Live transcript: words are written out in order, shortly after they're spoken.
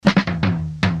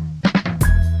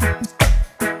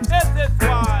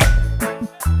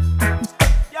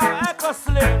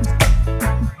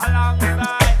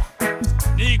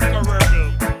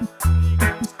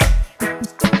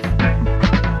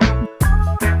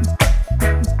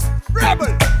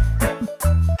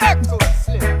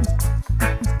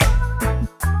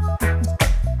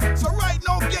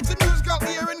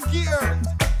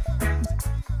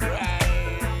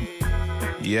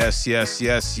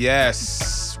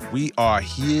Yes. We are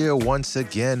here once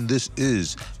again. This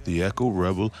is the Echo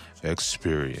Rebel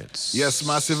Experience. Yes,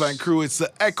 Massive and crew, it's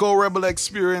the Echo Rebel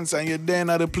Experience, and you're there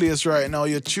at the place right now.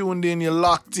 You're tuned in, you're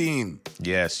locked in.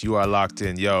 Yes, you are locked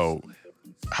in. Yo,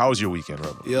 how was your weekend,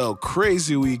 Rebel? Yo,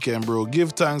 crazy weekend, bro.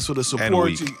 Give thanks for the support.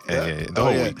 And week. The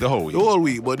whole week. The whole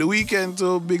week. But the weekend,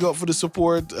 too, big up for the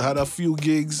support. Had a few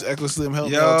gigs. Echo Slim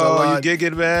helped me out a lot. You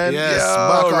gigging, man? Yes,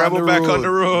 Rebel back on the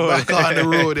road. Back on the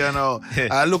road, you know.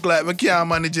 I look like I can't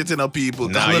manage it, people.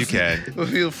 Nah, you can. We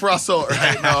feel frost out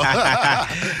right now.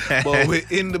 But we're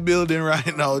in the building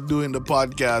right now doing the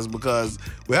podcast because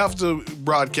we have to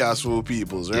broadcast for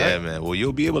peoples, right? Yeah, man. Well,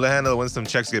 you'll be able to handle it when some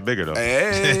checks get bigger, though.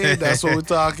 Hey, that's what we're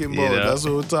talking about. You know? That's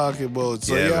what we're talking about.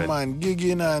 So, yeah, man,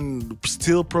 gigging and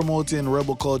still promoting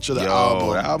Rebel Culture, the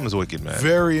album. The album's wicked, man.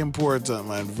 Very important,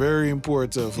 man. Very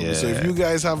important for me. So if you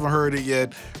guys haven't heard it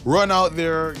yet, run out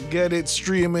there, get it,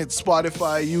 stream it,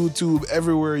 Spotify, YouTube,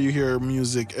 everywhere you hear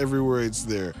music, everywhere it's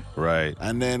there. Right.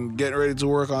 And then get ready to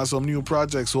work on some new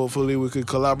projects. Hopefully we could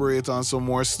collaborate on some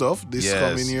more stuff this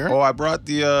coming year. Oh, I brought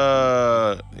the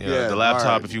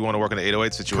laptop if you want to work in the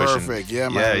 808 situation. Perfect. Yeah,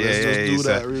 man. Let's just do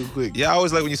that real quick. Yeah, I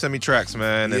always like when you send me tracks,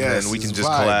 man, and then we can just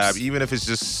vibes. collab, even if it's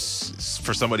just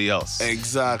for somebody else.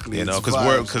 Exactly. You know,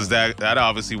 because that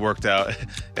obviously worked out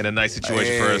in a nice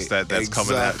situation for us that's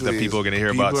coming that people are gonna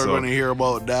hear about. People are gonna hear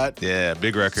about that. Yeah,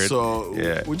 big record.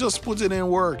 So we just putting in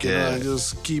work, you know, and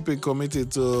just keep it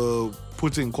committed to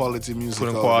putting quality music.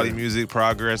 Putting quality music,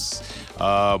 progress,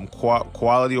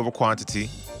 quality over quantity,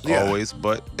 always.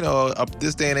 But you know, up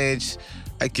this day and age,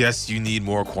 I guess you need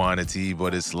more quantity,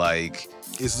 but it's like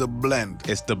it's the blend.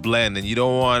 It's the blend, and you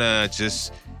don't want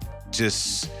to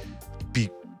just be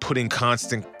putting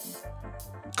constant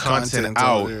content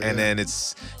out there, and then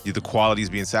it's the quality is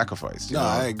being sacrificed. No,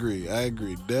 I agree.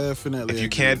 Definitely. If you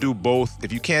can't do both,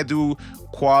 if you can't do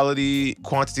quantity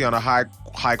on a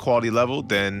high quality level,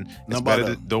 then it's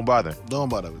better to don't bother. Don't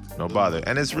bother with it. Don't bother.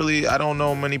 And it's really, I don't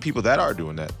know many people that are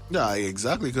doing that. Yeah,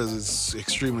 exactly, because it's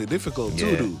extremely difficult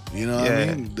to do. You know what I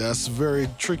mean? That's very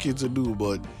tricky to do,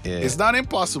 but it's not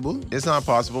impossible. It's not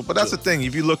possible, but that's the thing.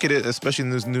 If you look at it, especially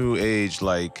in this new age,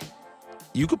 like,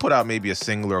 you could put out maybe a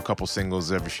single or a couple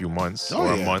singles every few months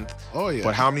or a month. Oh, yeah.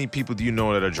 But how many people do you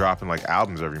know that are dropping like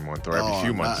albums every month or every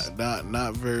few months?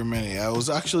 Not very many. I was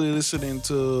actually listening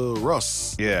to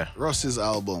Russ. Yeah. Russ's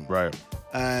album. Right.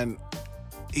 And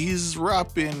he's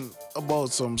rapping about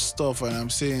some stuff, and I'm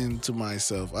saying to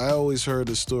myself, I always heard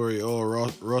the story,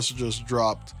 Russ just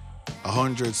dropped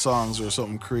 100 songs or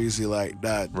something crazy like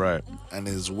that. Right. And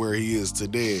is where he is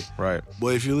today. Right.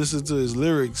 But if you listen to his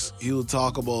lyrics, he'll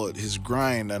talk about his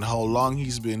grind and how long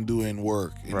he's been doing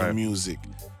work in the music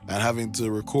and having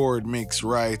to record, mix,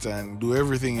 write, and do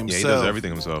everything himself. Yeah, he does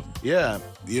everything himself. Yeah,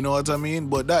 you know what I mean?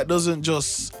 But that doesn't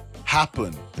just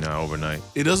happen. No, overnight.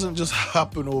 It doesn't just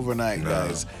happen overnight,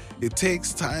 guys. It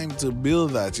takes time to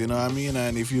build that, you know what I mean?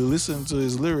 And if you listen to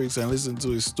his lyrics and listen to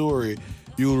his story,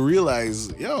 you'll realize,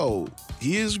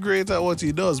 he is great at what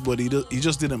he does, but he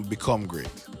just didn't become great.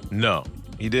 No,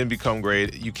 he didn't become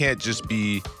great. You can't just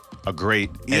be a great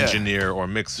engineer or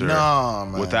mixer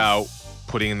without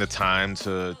putting in the time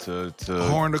to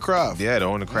hone the craft. Yeah, to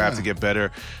hone the craft to get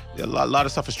better. A lot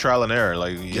of stuff is trial and error.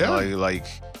 Like you know,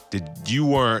 you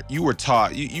were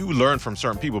taught, you learned from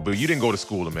certain people, but you didn't go to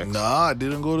school to mix. Nah, I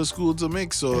didn't go to school to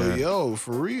mix. So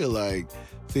for real, like,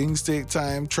 things take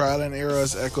time, trial and error,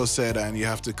 as Echo said, and you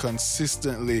have to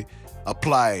consistently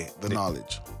apply the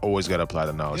knowledge. Always got to apply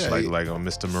the knowledge, like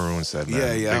Mr. Maroon said,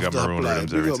 man. Yeah, big up Maroon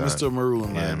Rhythms every time. Big up Mr.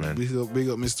 Maroon, man. Yeah, man. Big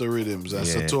up Mr. Rhythms. And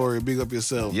Satori, big up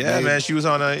yourself. Yeah, man. She was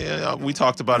on we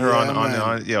talked about her on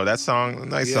that song,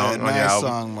 nice song on your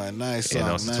album. Nice song, you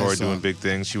know, Satori doing big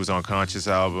things. She was on Conscious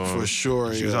album. For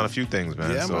sure, She was on a few things,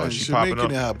 man. Yeah, so man. she's popping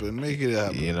up. Make it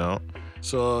happen. You know?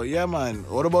 So, yeah, man.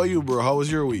 What about you, bro? How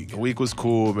was your week? The week was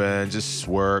cool, man. Just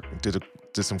work. Did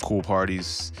some cool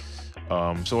parties.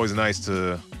 It's always nice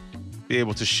to be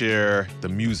able to share the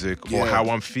music or how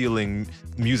I'm feeling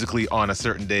musically on a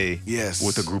certain day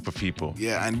with a group of people.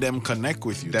 Yeah, and them connect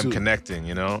with you, Them connecting,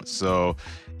 you know? So,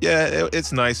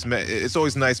 it's nice. It's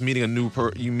always nice meeting a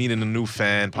new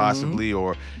fan, possibly,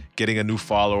 or getting a new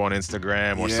follower on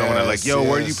Instagram or someone that's like, yo,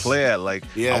 where do you play at? Like,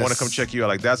 I want to come check you out.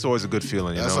 Like, that's always a good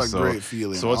feeling, you know? That's a great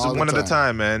feeling. So it's one at a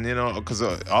time, man, you know, because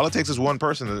all it takes is one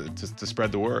person to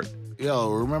spread the word.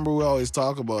 remember we always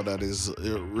talk about that is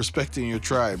respecting your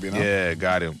tribe, you know? Yeah,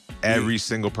 got him. Every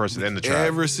single person in the tribe.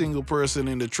 Every single person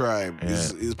in the tribe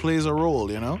is plays a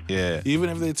role, you know? Yeah. Even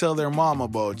if they tell their mom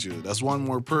about you, that's one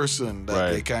more person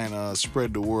that they kind of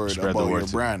spread the word about your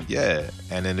brand. Yeah.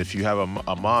 And then if you have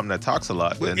a mom that talks a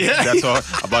lot, then that's all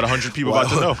about 100 people about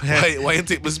to know. Why you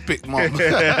take this pick, mom? You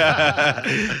know?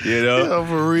 Yeah,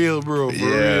 for real, bro.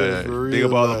 For real. Big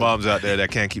up all the moms out there that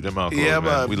can't keep their mouth closed, man.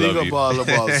 Man. We big love up you. all the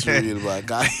moms, for real, man.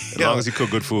 As long as you cook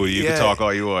good food, you can talk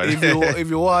all you want. If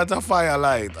you want a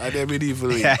firelight, them in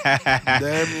evil.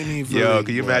 Yo,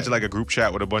 can you imagine like a group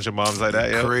chat with a bunch of moms like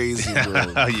that? Yo? Crazy,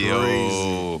 bro.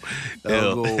 Yo.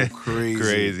 That'll go crazy.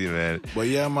 Crazy, man. But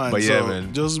yeah,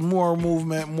 man. Just more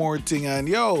movement, more thing. And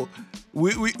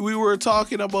we were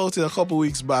talking about it a couple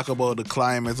weeks back about the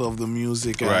climate of the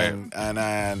music and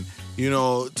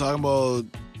talking about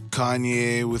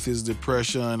Kanye with his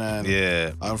depression and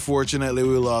unfortunately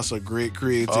we lost a great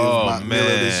creative Mac Miller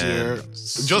this year.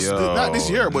 Not this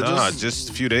year, but just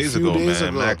a few days ago,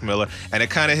 Mac Miller. And it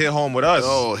kind of hit home with us.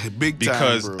 Oh, big time,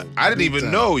 because bro. I didn't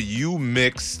even know you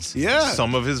mixed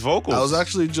some of his vocals. I was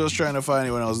actually just trying to find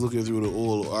it when I was looking through the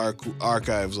old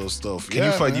archives of stuff. Do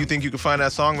you think you can find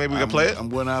that song? Maybe we can play it? I'm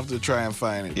gonna have to try and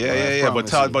find it. Yeah.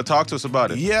 But talk to us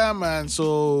about it. Yeah, man.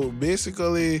 So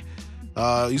basically,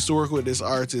 I used to work with this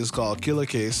artist called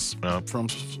Kquest from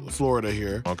Florida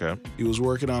here. Okay. He was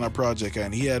working on a project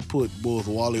and he had put both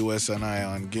Wally West and I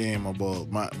on game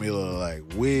about Mac Miller like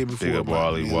way before. Big up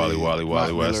Wally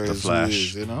West, The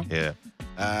Flash. You know? Yeah.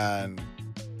 And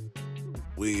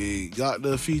we got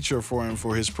the feature for him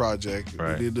for his project.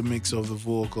 Right. We did the mix of the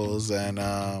vocals and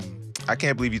I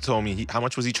can't believe you told me how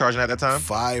much was he charging at that time?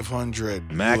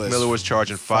 500. Mac US. Miller was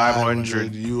charging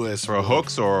 500 US for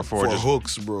hooks or for just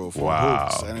hooks, bro. For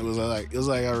hooks, and it was like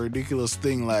a ridiculous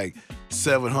thing, like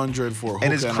 700 for hooks.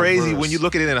 And it's crazy when you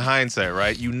look at it in hindsight,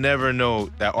 right? You never know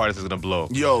that artist is gonna blow.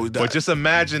 But just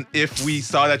imagine if we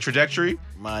saw that trajectory.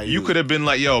 You could have been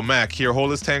like, "Yo, Mac, here,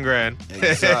 hold this 10 grand,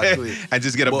 exactly, and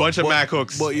just get a bunch of Mac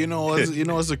hooks." But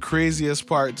what's the craziest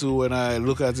part too when I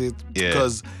look at it,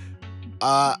 because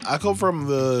I come from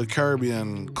the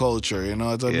Caribbean culture, you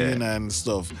know what I mean, and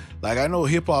stuff. Like I know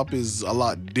hip hop is a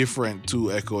lot different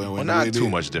to Echo, and not too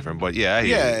much different, but I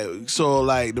hear you. So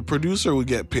like the producer would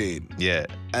get paid,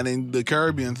 and in the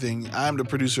Caribbean thing, I'm the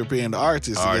producer paying the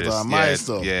artist to get on my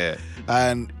stuff,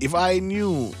 And if I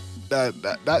knew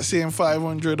that same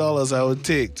 $500 I would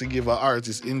take to give an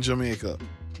artist in Jamaica,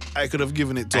 I could have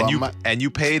given it to and you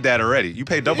paid that already. You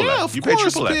paid double that. You paid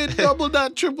triple that. Paid double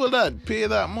that, triple that. Pay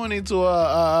that money to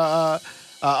a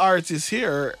artist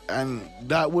here, and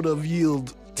that would have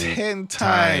yielded 10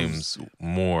 times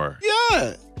more.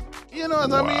 Yeah. You know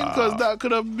what I mean? Because that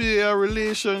could have been a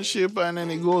relationship, and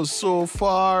then it goes so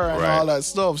far and all that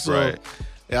stuff. So.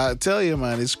 Yeah, I tell you,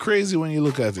 man, it's crazy when you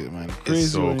look at it, man.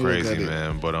 It's so crazy,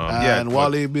 man. But and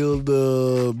Wally built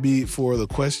the beat for the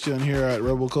question here at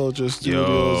Rebel Culture Studios.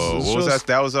 Yo, what was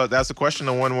that? That's the question,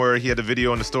 the one where he had the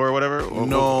video in the store or whatever.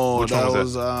 No, that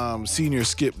was Senior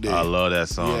Skip Day. I love that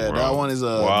song. Yeah, bro. That one is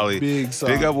a big song.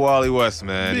 Big up Wally West,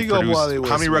 man. Big up Wally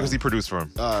West. How many records he produced for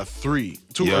him? 3.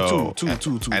 Two.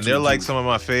 And they're like some of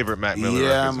my favorite Mac Miller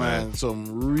records, man.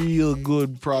 Some real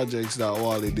good projects that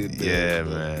Wally did there. Yeah,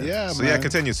 man. Yeah, so man.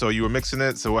 Continue. So you were mixing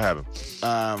it. So what happened?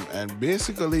 And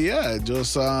basically,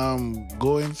 just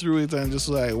going through it and just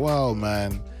like, wow,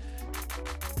 man,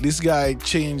 this guy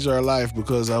changed our life,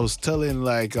 because I was telling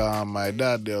like my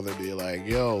dad the other day, like,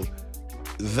 yo,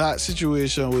 that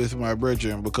situation with my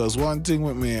brethren, because one thing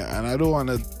with me, and I don't want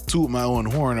to toot my own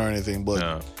horn or anything,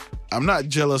 but I'm not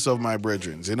jealous of my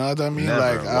brethren. You know what I mean? Never.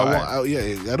 Like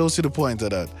I don't see the point of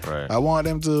that. Right. I want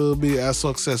them to be as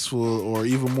successful or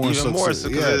even more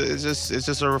successful. It's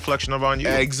just a reflection on you.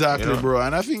 Exactly, bro.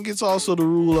 And I think it's also the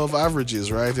rule of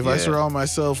averages, right? If I surround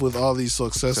myself with all these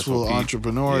successful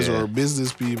entrepreneurs or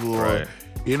business people or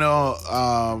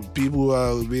people who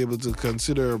I'll be able to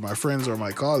consider my friends or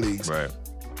my colleagues,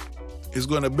 it's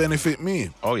going to benefit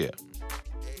me. Oh yeah.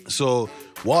 So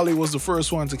Wally was the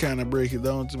first one to kind of break it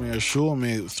down to me and show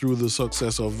me through the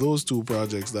success of those two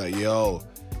projects that,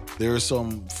 there's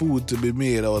some food to be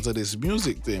made out of this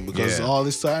music thing, because all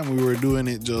this time we were doing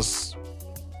it just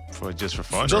for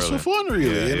fun. For fun,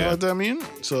 really. You know what I mean?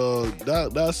 So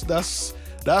that's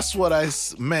what I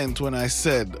meant when I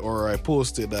said, or I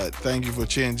posted that, thank you for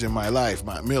changing my life,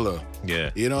 Mac Miller. Yeah.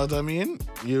 You know what I mean?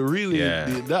 You really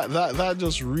that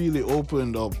just really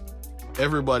opened up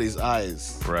everybody's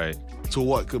eyes. Right. To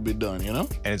what could be done, you know?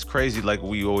 And it's crazy, like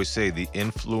we always say, the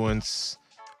influence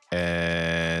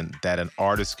and that an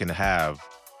artist can have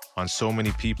on so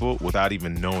many people without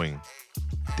even knowing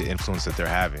the influence that they're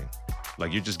having.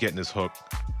 Like you're just getting this hook.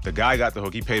 The guy got the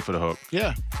hook. He paid for the hook.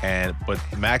 Yeah. But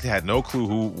Mac had no clue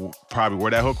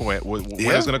where that hook went, when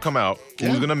it was gonna come out, who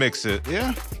was gonna mix it.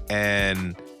 Yeah.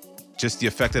 And just the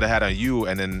effect that it had on you,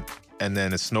 and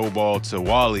then it snowballed to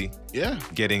Wally. Yeah.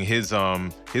 Getting his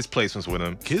placements with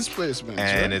him. His placements.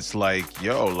 And it's like,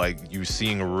 yo, like you're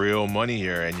seeing real money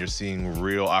here and you're seeing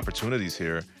real opportunities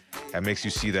here. That makes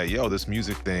you see that, yo, this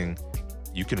music thing,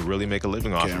 you can really make a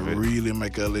living off of it. Really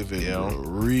make a living, bro.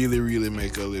 Really, really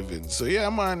make a living. So yeah,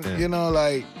 man, you know,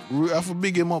 like I have to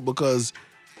big him up because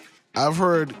I've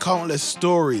heard countless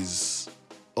stories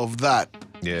of that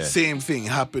same thing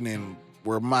happening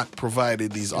where Mac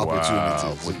provided these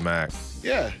opportunities. With Mac.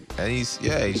 Yeah. And he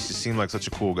just seemed like such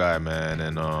a cool guy, man.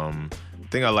 And the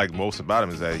thing I like most about him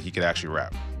is that he could actually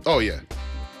rap. Oh yeah.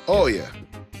 Oh yeah.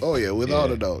 Oh yeah,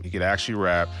 without a doubt. He could actually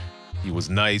rap. He was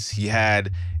nice.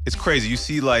 It's crazy. You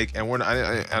see like, and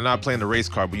I'm not playing the race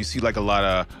card, but you see like a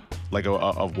lot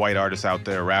of white artists out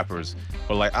there, rappers.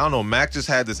 But like, I don't know, Mac just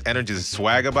had this energy, this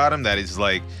swag about him that is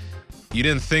like, you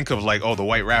didn't think of like, oh, the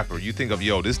white rapper. You think of,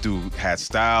 yo, this dude had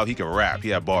style. He could rap. He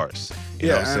had bars. You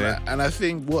know what I'm saying? And I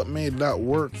think what made that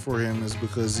work for him is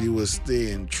because he was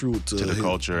staying true to the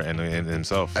culture and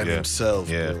himself. And himself,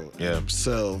 bro. Yeah.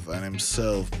 And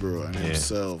himself, bro. And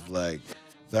himself. Like,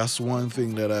 that's one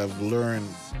thing that I've learned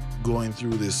going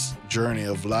through this journey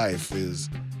of life is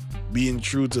being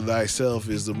true to thyself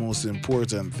is the most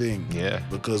important thing. Yeah.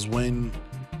 Because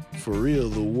for real,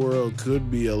 the world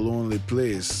could be a lonely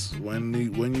place. When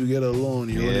you get alone,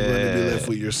 you're only going to be left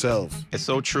with yourself. It's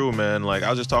so true, man. Like, I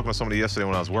was just talking to somebody yesterday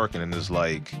when I was working, and it's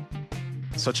like,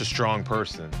 such a strong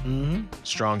person,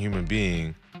 strong human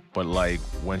being, but like,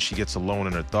 when she gets alone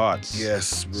in her thoughts,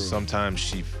 yes, bro. Sometimes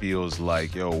she feels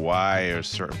like, yo, why are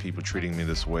certain people treating me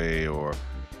this way? Or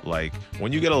like,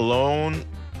 when you get alone,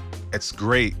 it's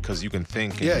great because you can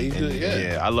think.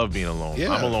 Yeah. I love being alone.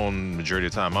 Yeah. I'm alone majority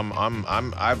of the time.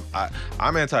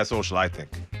 I'm antisocial. I think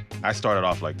I started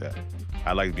off like that.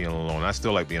 I like being alone. I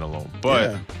still like being alone,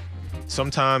 but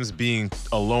sometimes being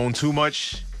alone too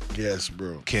much. Yes,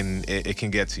 bro. It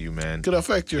can get to you, man. Could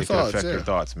affect your thoughts. Could affect your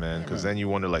thoughts, man. Because then you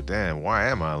wonder, like, damn, why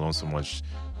am I alone so much?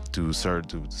 Do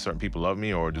certain people love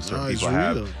me, or do certain people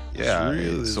have? Yeah.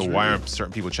 It's so real. Why aren't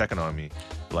certain people checking on me?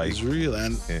 Like, it's real,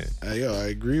 and I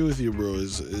agree with you, bro.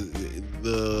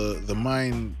 The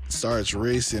mind starts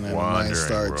racing, and the mind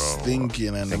starts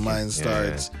thinking, and the mind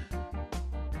starts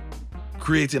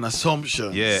creating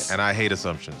assumptions. Yeah, and I hate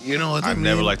assumptions. You know what I mean? I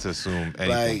never like to assume anything.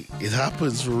 Like, it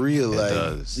happens for real. It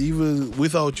does. Even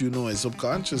without you knowing,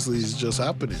 subconsciously, it's just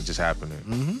happening. It's just happening.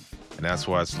 Mm-hmm. And that's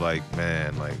why it's like,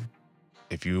 man, like,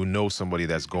 if you know somebody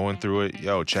that's going through it,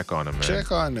 yo, check on them, man.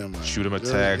 Check on them, man. Shoot them a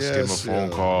text, give them a phone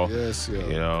call. Yes, yo.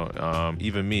 You know,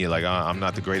 even me, like, I'm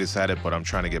not the greatest at it, but I'm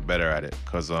trying to get better at it.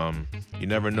 Because you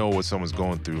never know what someone's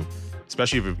going through.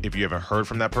 Especially if you haven't heard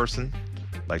from that person,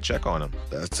 like, check on them.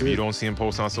 If you don't see them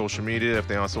post on social media, if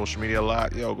they're on social media a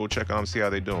lot, yo, go check on them, see how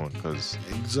they're doing. Because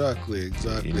Exactly.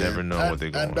 You never know what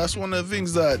they're going through. And that's one of the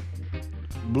things that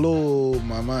blow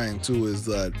my mind, too, is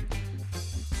that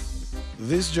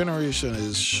this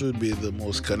generation should be the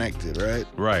most connected, right?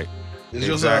 Right. It's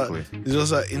exactly. It's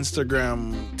just an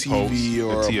Instagram TV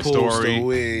post, or a story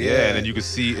away. Yeah, and then you can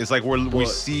see, it's like we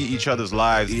see each other's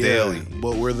lives daily.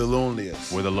 But we're the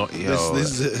loneliest. We're the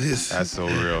loneliest. That's so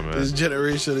real, man. This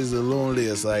generation is the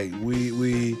loneliest. Like,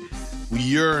 we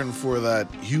yearn for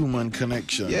that human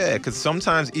connection. Yeah, because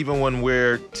sometimes even when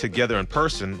we're together in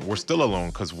person, we're still alone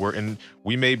because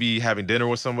we may be having dinner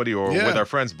with somebody or with our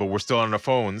friends, but we're still on our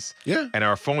phones. Yeah. And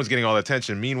our phone's getting all the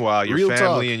attention. Meanwhile, your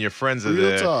family and your friends are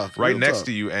there right next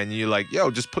to you, and you're like, yo,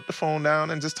 just put the phone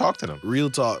down and just talk to them. Real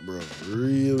talk, bro.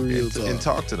 Real talk. And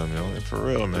talk to them, yo. For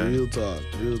real, man. Real talk.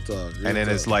 And then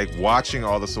it's like watching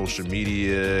all the social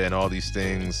media and all these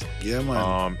things. Yeah,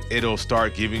 man. It'll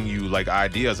start giving you like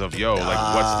ideas of, yo,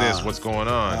 like, what's this? What's going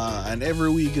on? And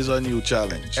every week is a new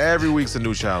challenge. Every week's a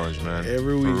new challenge, man.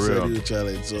 Every week's a new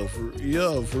challenge. So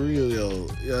for real, yo.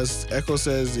 Yes, Echo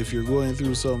says if you're going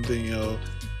through something, yo,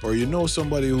 or you know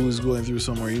somebody who's going through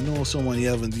somewhere, you know someone you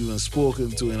haven't even spoken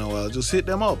to in a while, just hit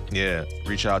them up. Yeah,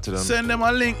 reach out to them. Send them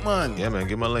a link, man. Yeah, man,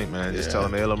 give them a link, man. Just tell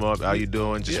them, hey, I'm up. How you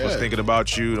doing? Just was thinking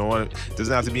about you.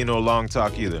 Doesn't have to be no long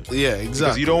talk either. Yeah, exactly.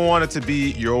 Because you don't want it to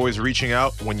be you're always reaching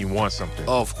out when you want something.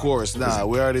 Of course, nah.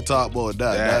 We already talked about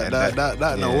that.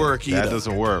 That don't work either. That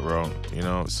doesn't work, bro. You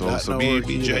know, so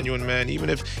be genuine, man. Even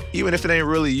if it ain't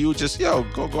really you, just go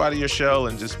out of your shell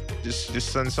and just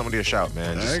send somebody a shout,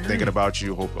 man. Just thinking about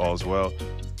you. Hope all's well.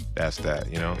 That's that,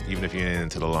 you know, even if you ain't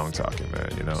into the long talking,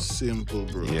 man, you know. Simple,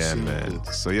 bro. Yeah, Simple. man.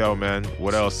 So, yo, man,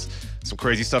 what else? some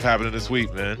crazy stuff happening this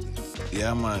week, man.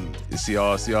 Yeah, man. You see,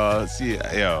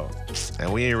 yo.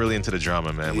 And we ain't really into the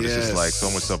drama, man. But it's just like so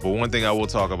much stuff. But one thing I will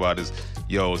talk about is,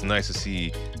 yo, it's nice to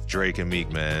see Drake and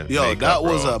Meek, man. Yo, that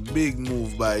was a big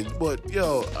move but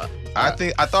yo, I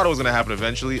thought it was gonna happen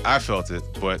eventually. I felt it,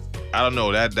 but I don't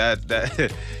know that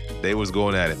they was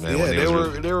going at it, man. Yeah,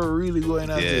 they were really going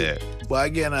at it. But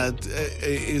again,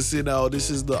 it's this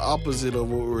is the opposite of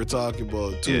what we were talking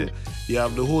about too. Yeah. You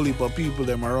have the whole heap of people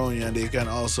them around you, and they can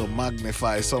also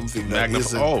magnify something that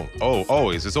isn't.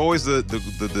 Always. It's always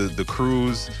the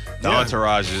crews, the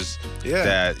entourages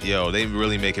that they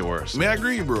really make it worse. I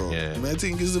agree, bro. Yeah. I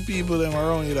think it's the people them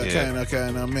around you that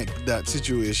kind of make that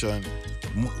situation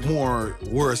more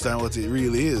worse than what it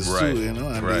really is, too, you know?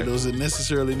 And it doesn't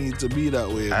necessarily need to be that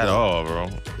way. At all, bro.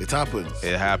 It happens.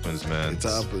 It happens, man. It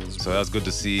happens. So that's good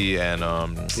to see. And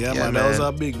man, that was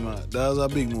a big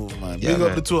move, man. Big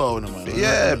up the two of them, man.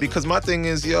 Yeah, because my thing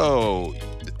is,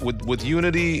 with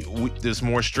unity, there's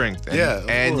more strength.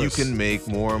 And you can make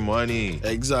more money.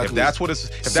 Exactly. If that's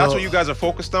what you guys are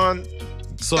focused on.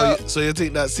 So you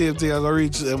think that same thing I gonna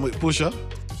reach them with Pusha?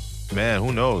 Man,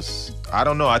 who knows? I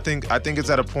don't know. I think it's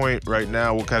at a point right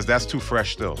now because that's too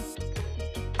fresh still.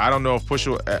 I don't know if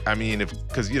Pusha. I mean,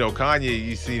 because Kanye,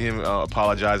 you see him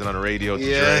apologizing on the radio to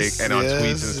Drake and on tweets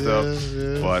and stuff.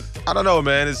 Yes. But I don't know,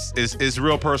 man. It's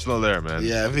real personal there, man.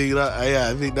 Yeah, I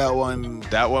think that one.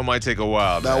 That one might take a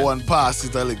while. That one passed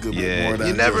it a little bit more.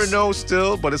 You never know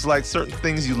still, but it's like certain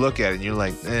things you look at and you're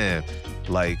like,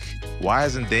 like. Why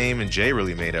isn't Dame and Jay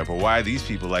really made up? Or why are these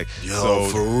people like...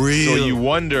 for real. So you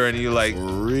wonder and you're like... For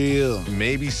real.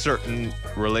 Maybe certain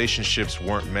relationships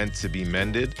weren't meant to be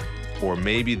mended. Or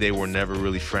maybe they were never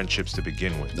really friendships to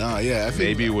begin with. Nah, yeah. I think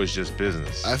maybe it was just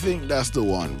business. I think that's the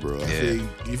one, bro. I think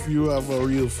if you have a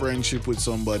real friendship with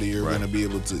somebody, you're going to be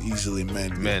able to easily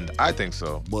mend. I think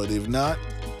so. But if not...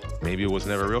 Maybe it was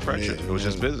never a real friendship. It was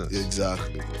just business.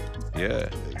 Exactly, bro. Yeah.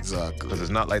 Exactly. Because it's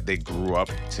not like they grew up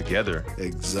together.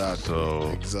 Exactly.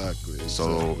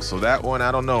 So that one,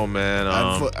 I don't know, man.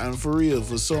 And for real,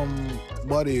 for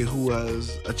somebody who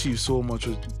has achieved so much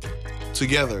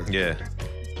together. Yeah.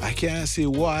 I can't see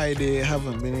why they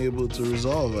haven't been able to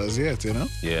resolve as yet, you know?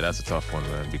 Yeah, that's a tough one,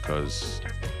 man, because,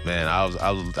 man,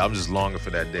 I'm just longing for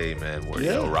that day, man,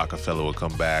 where Rockefeller would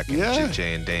come back and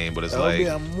Jay and Dame, but it's that like...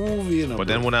 That would be a movie, you know, But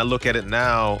then when I look at it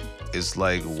now, it's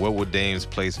like, what would Dame's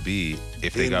place be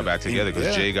if they got back together?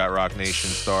 Because Jay got Rock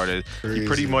Nation started. He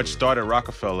pretty much started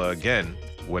Rockefeller again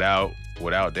without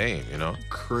Dame, you know?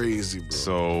 Crazy, bro.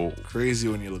 So crazy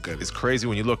when you look at it. It's crazy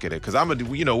when you look at it. Because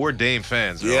we're Dame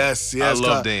fans, bro. Yes. I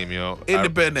love Dame,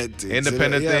 Independent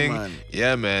thing. Man.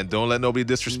 Yeah, man. Don't let nobody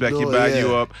disrespect you, bag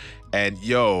you up. And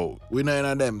we're not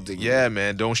in them thing. Yeah,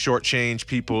 man. Don't shortchange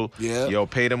people. Yeah.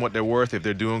 Pay them what they're worth if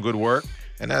they're doing good work.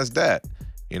 And that's that.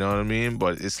 You know what I mean?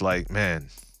 But it's like, man,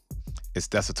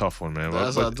 that's a tough one, man.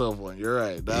 That's a tough one. You're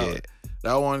right.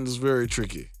 That one's very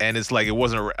tricky. And it's like, it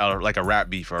wasn't like a rap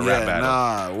beef or a rap battle.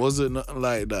 Nah, it wasn't nothing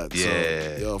like that.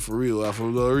 Yeah. So, for real, we're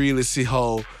going to really see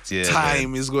how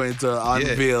time is going to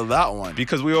unveil that one.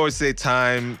 Because we always say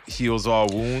time heals all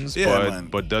wounds,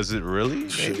 but does it really?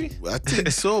 Maybe? I think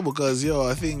so, because,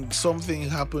 I think something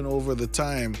happened over the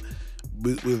time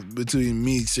between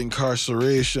Meek's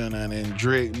incarceration and then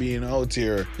Drake being out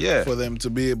here for them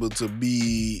to be able to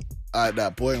be at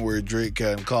that point where Drake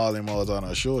can call him out on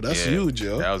a show. That's huge,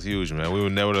 yo. That was huge, man. We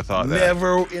would never have thought that.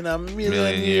 Never in a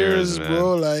million years,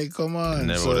 bro. Like, come on.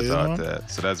 Never would have thought that.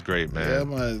 So that's great, man. Yeah,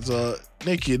 man. So,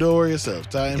 Nikki, don't worry yourself.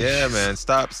 Time. Yeah, man.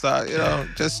 Stop.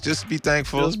 Just be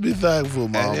thankful. Just be thankful,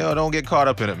 man. And, don't get caught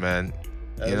up in it, man.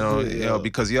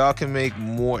 Because y'all can make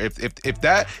more if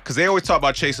that, because they always talk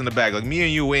about chasing the bag. Like me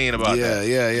and you, we ain't about that.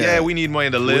 Yeah, we need money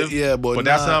to live. But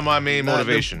that's not my main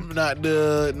motivation. Not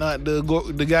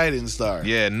the guiding star.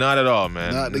 Yeah, not at all,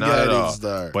 man. Not the guiding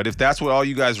star. But if that's what all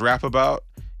you guys rap about,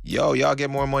 y'all get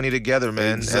more money together,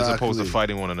 man, as opposed to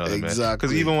fighting one another, man.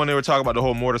 Because even when they were talking about the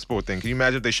whole motorsport thing, can you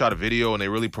imagine if they shot a video and they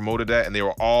really promoted that and they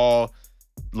were all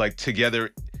like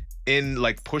together in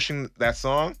like pushing that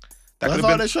song? I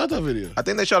thought they shot that video. I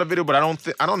think they shot a video, but I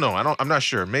don't know. I'm not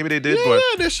sure. Maybe they did,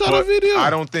 they shot a video. I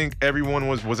don't think everyone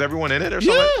was everyone in it or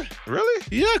something? Yeah. Really?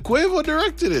 Yeah, Quavo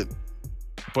directed it.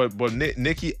 But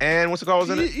Nicki and what's it called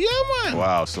was in it? Yeah, man.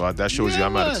 Wow, so that shows you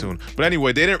I'm out of tune. But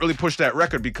anyway, they didn't really push that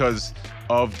record because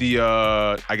of the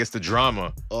I guess the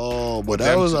drama. Oh, but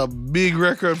that was a big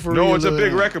record for No, it's a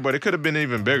big record, but it could have been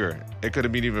even bigger. It could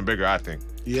have been even bigger, I think.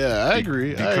 Yeah, I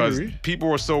agree. Because people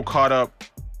were so caught up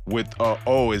with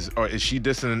is she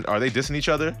dissing? Are they dissing each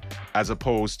other? As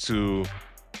opposed to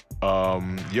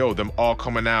them all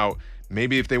coming out.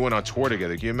 Maybe if they went on tour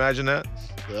together, can you imagine that?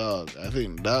 I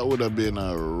think that would have been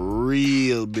a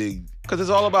real big. Because it's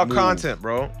all about content,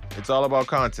 bro. It's all about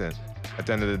content at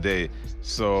the end of the day.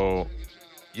 So,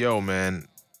 yo, man,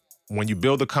 when you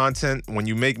build the content, when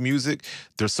you make music,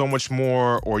 there's so much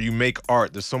more, or you make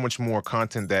art, there's so much more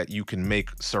content that you can make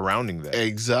surrounding that.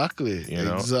 Exactly. You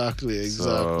know? Exactly.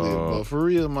 So, but for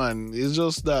real, man, it's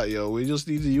just that, yo. We just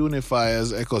need to unify,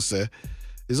 as Echo said.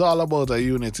 It's all about a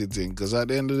unity thing, because at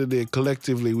the end of the day,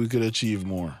 collectively, we could achieve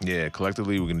more. Yeah,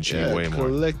 collectively, we can achieve way more.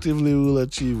 Collectively, we'll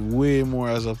achieve way more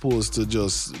as opposed to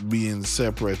just being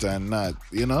separate and not,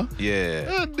 you know?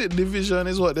 Yeah. The division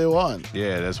is what they want.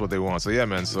 Yeah, that's what they want. So, yeah,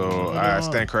 man. So, I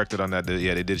stand corrected on that.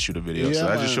 Yeah, they did shoot a video. Yeah, so,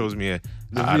 that man. just shows me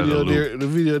the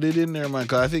video they did in there, man,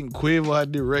 because I think Quavo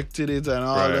had directed it and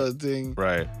all that thing.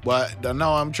 Right. But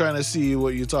now I'm trying to see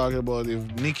what you're talking about. If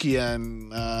Nicki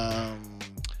and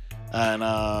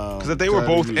because if they were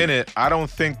both in it, I don't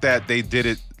think that they did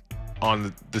it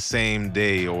on the same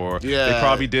day, or they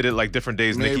probably did it like different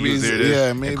days. Maybe Nicki was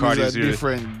there, maybe and Cardi was it's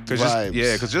different vibes.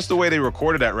 Because just the way they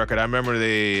recorded that record, I remember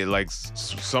they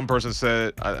some person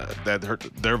said that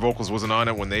their vocals wasn't on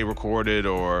it when they recorded,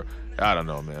 or I don't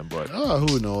know, man. But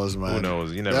who knows, man? Who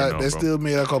knows? You never know. They bro. Still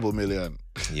made a couple million.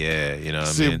 Yeah, you know what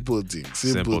simple I mean? thing.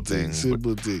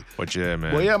 Simple thing. But yeah,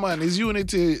 man. But yeah, man, it's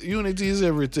unity. Unity is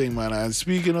everything, man. And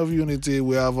speaking of unity,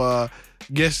 we have a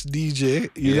guest DJ.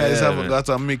 You guys haven't got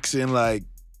a mix in like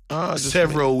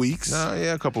several weeks.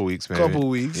 A couple weeks, man.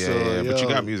 Yeah, but you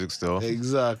got music still.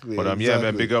 Exactly. But yeah,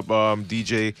 man, big up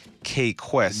DJ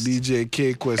Kquest. DJ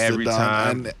Kquest every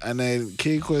time. And then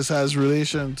Kquest has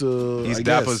relation to He's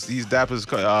Dapper's DJ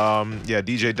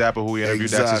Dapper, who we interviewed,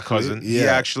 that's his cousin. Yeah. He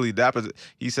actually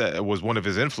he said it was one of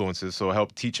his influences, so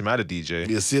helped teach him how to DJ.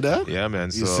 You see that? Yeah, man.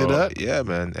 You see that? Yeah,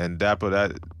 man. And Dapper,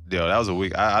 that was a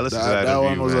week. I listened to that interview,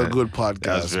 one was man. a good podcast.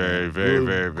 That was very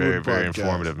very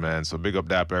informative, man. So big up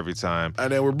Dapper every time.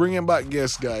 And then we're bringing back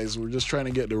guests, guys. We're just trying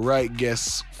to get the right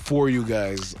guests for you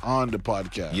guys on the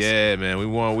podcast. Yeah,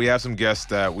 man. We have some guests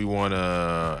that we want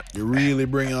to really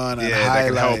bring on and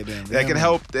highlight them. That can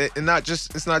help. And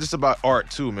it's not just about art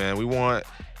too, man. We want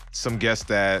some guests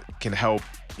that can help,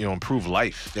 improve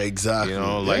life. Exactly.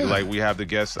 Like we have the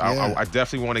guests. I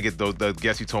definitely want to get the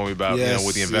guests you told me about,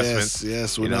 with the investments.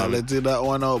 Yes, we're not letting that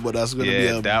one out, but that's going to be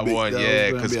a that big one.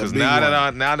 Because now that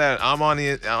I'm on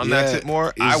that tip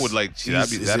more, I would like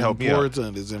that help me out.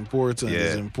 It's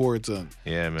important.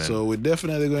 Yeah, man. So we're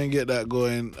definitely going to get that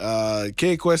going.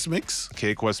 Kquest mix.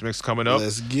 Kquest mix coming up.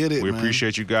 Let's get it. We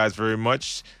appreciate you guys very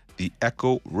much. The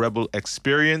Echo Rebel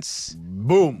Experience.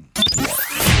 Boom.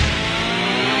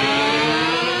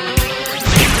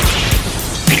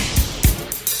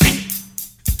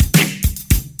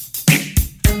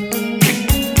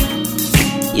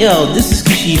 Yo, this is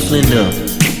Kashif Lindo.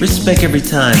 Respect every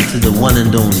time to the one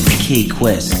and only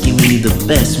Kquest, giving you the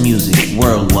best music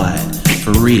worldwide.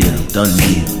 For real, done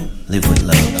deal. Live with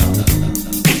love.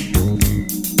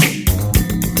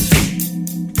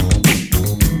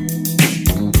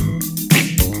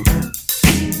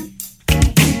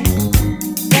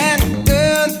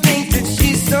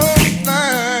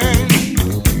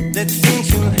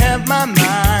 My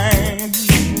mind.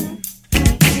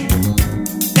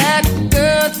 That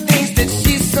girl thinks that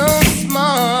she's so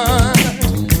smart,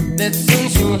 that soon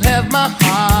she'll have my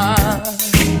heart.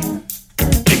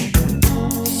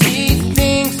 She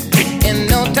thinks in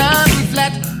no time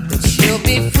flat that she'll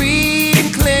be free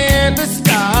and clear to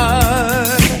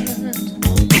start.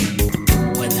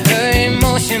 With her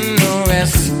emotional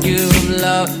rescue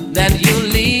love that you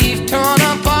leave torn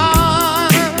apart.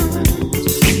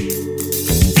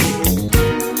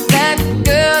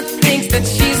 Thinks that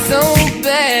she's so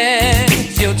bad,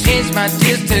 she'll change my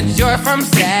tears to joy from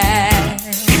sad.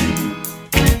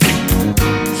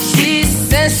 She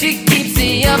says she keeps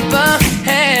the upper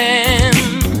hand,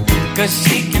 'cause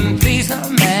she can please her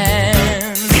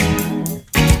man.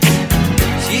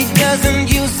 She doesn't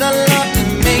use her love to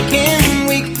make him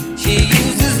weak, she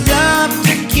uses love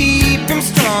to keep him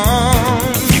strong.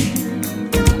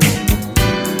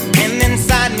 And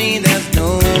inside me there's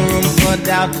no room for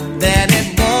doubt that it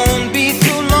won't be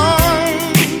too long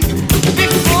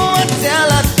before I tell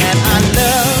her that I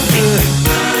love her,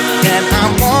 that I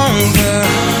want her,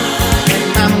 and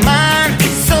my mind,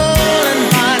 soul, and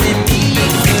body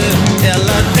needs her. Tell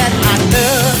her that I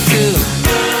love her,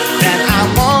 that I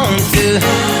want her,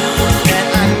 that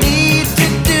I need to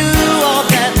do all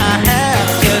that I have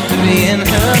to be in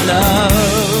her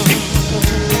love.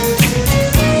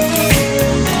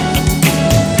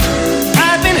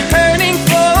 I've been hurting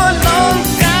for a long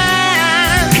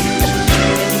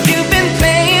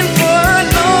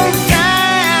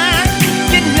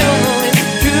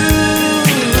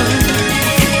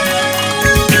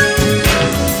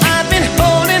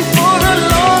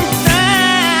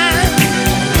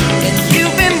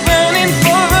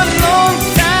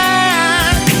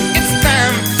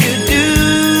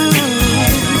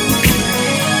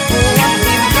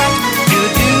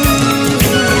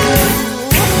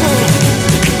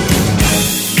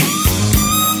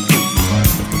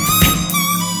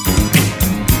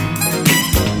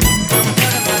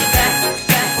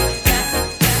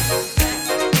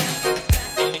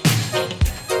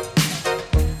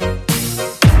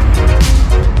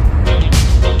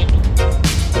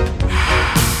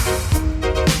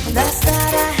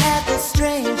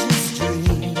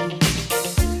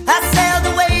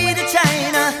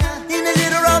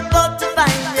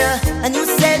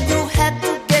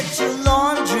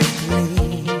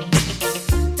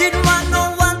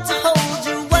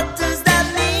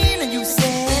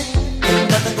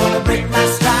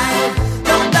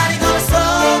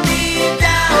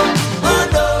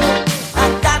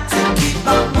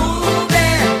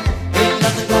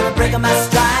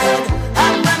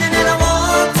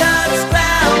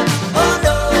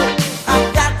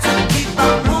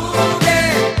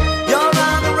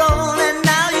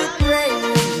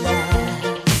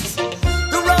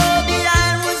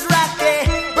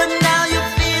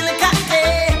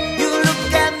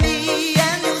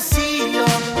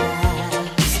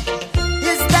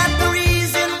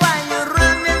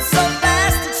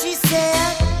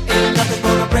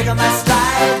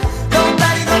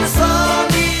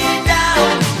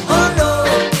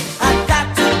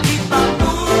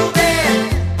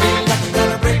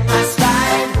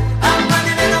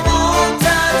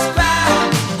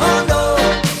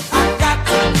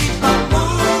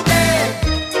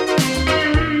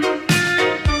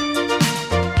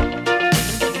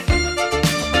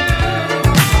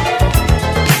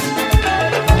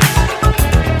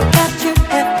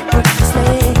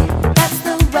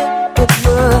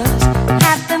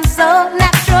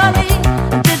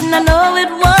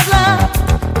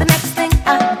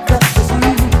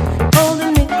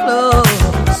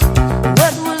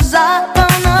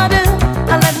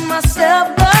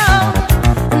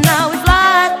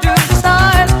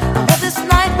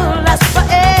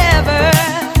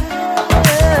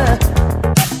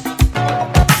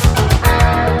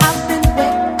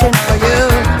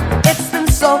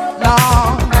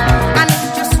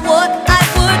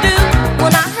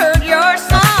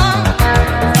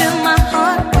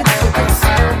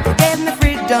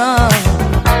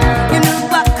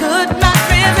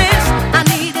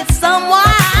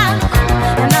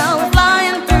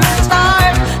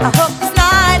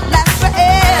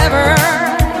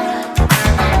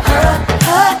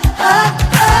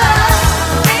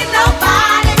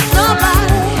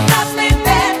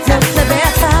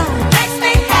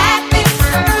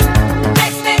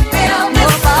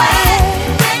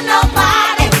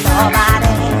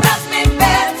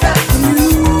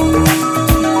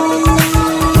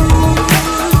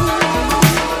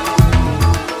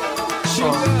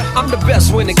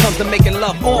it comes to making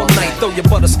love all night. Throw your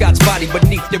butterscotch body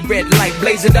beneath the red light.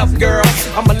 Blaze it up, girl.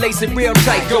 I'ma lace it real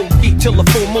tight. Go deep till the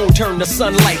full moon turn to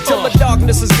sunlight. Till the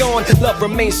darkness is gone, love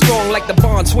remains strong like the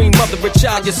bond between mother and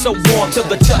child. You're so warm to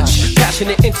the touch.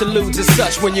 Passionate interludes and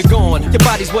such. When you're gone, your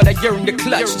body's what I yearn to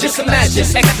clutch. Just imagine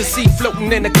ecstasy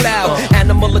floating in a cloud.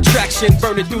 Animal attraction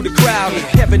burning through the crowd.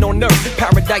 Heaven on earth,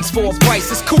 paradise for a price.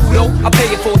 It's cool though, I'll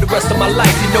pay it for the rest of my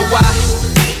life. You know why?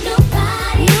 Ain't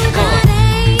nobody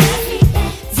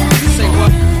Say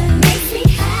what? makes me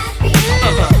happy.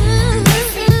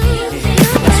 Makes me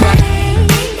feel That's right.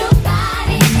 ain't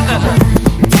nobody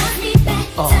does me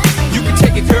better. You can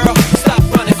take it, girl. Stop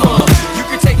running. You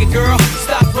can take it, girl.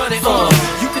 Stop running.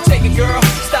 You can take it, girl.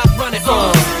 Stop running.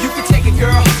 You can take it,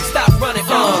 girl. Stop running.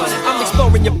 I'm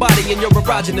exploring your body and your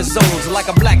erogenous zones like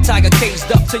a black tiger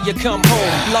caged up till you come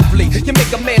home. Lovely, you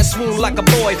make a man swoon like a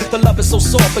boy. The love is so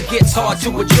soft it gets hard to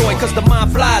enjoy. Cause the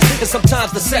mind flies and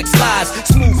sometimes the sex lies.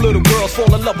 Smooth little girls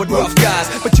fall in love with rough guys,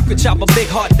 but you can chop a big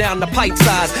heart down to pipe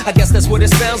size. I guess that's what it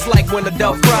sounds like when a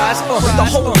dove cries. The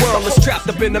whole world is trapped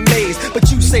up in a maze, but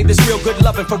you say this real good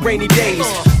loving for rainy days.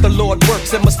 The Lord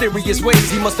works in mysterious ways.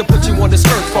 He must have put you on this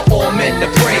earth for all men to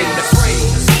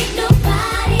praise. Ain't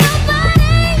nobody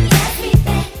does me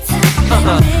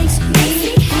better. Makes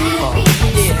me happy.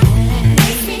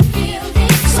 Makes me feel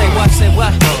this Say what, say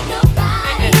what?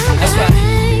 nobody That's right.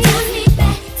 does me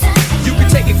better. You can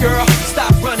take it, girl.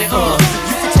 Stop running. You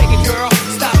can take it, girl.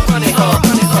 Stop running.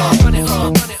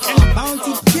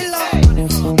 Bounty Killer.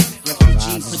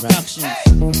 Refugee Productions.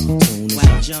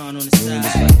 White John on the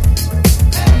side.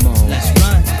 Let's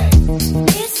run.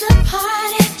 It's a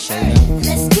party.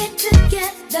 Let's get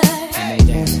together.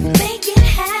 Make it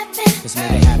happen. Let's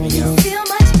make it happen, yo. Feel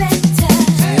much better.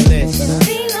 Feel this.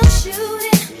 Be no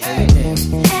shooting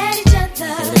at each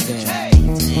other.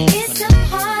 It's a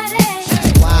party.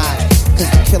 Why? Cause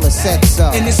the killer said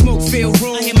so. In the smoke-filled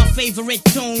room, I hear my favorite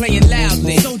tune playing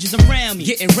loudly. Soldiers around me,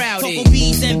 getting rowdy. Cocoa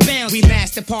bees and bounce. We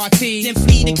master party, then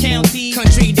flee the county,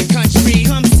 country to country.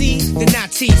 Come see the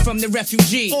Nazis from the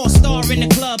refugee. All-star in the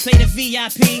club, play the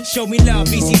VIP. Show me love,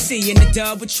 BCC in the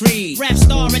dub with trees. Rap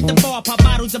star at the bar, pop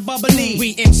bottles of bubbly.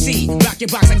 We MC, rock your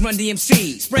box like Run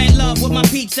DMC. Spread love with my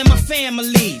peeps and my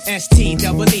family.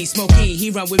 ST-double-E, Smokey, he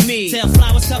run with me. Tell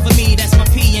flowers cover me, that's my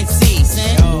PNC.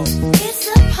 Say, oh. It's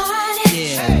a party.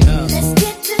 Yeah. Let's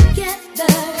get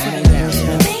together.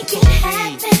 Make it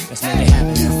happen. Let's make it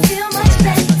happen. Feel much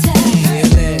better. Feel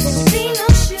this. Be no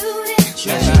shooting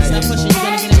Stop pushing, you're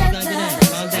gonna get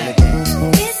in.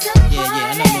 It's a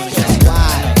party.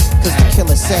 Why? Cause the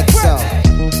killer said so.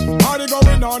 Party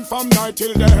going on from night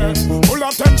till day. Full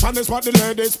of tension is what the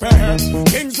ladies pay.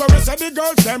 Things where we say the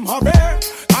girls them hobby.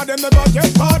 And them never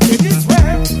get party this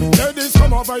way. Ladies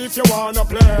come over if you wanna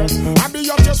play. I be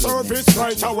at your service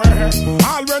right away.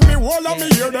 All when me hold on me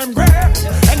hear them gray.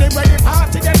 Anyway the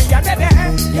party get me at the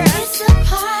day. Yeah. It's a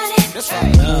party. That's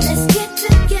right. Let's get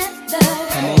together.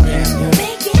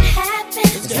 Make it happen.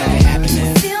 Let's make it happen,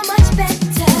 man. Feel much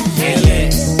better. Feel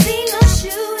this. Be no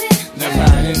shooting Never.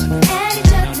 at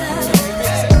each other.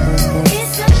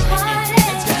 It's a party.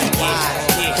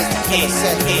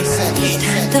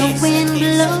 The wind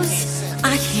blows,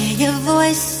 I hear your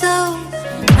voice, so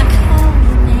I call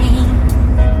your name.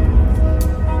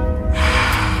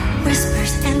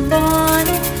 Whispers and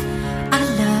warning, our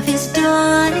love is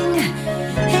dawning.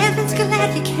 Heaven's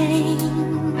glad you came.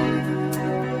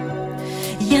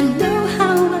 You know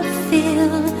how I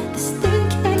feel, this thing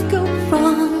can't go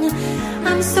wrong.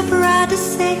 I'm so proud to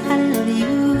say I love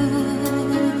you.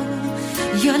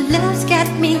 Your love's got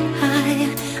me high,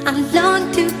 I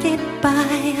long to get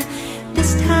by.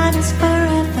 This time is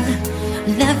forever,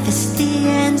 love is the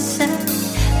answer.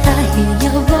 I hear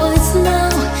your voice now,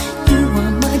 you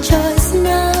are my choice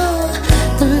now.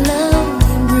 The love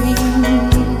you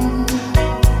bring,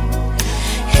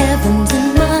 heaven's in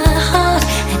my heart.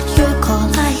 At your call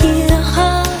I hear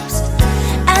harps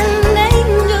and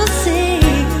angels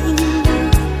sing.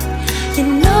 You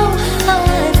know how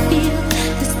I feel,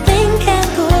 this thing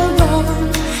can't go wrong.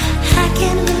 I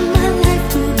can't live my life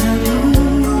without you.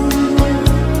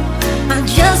 I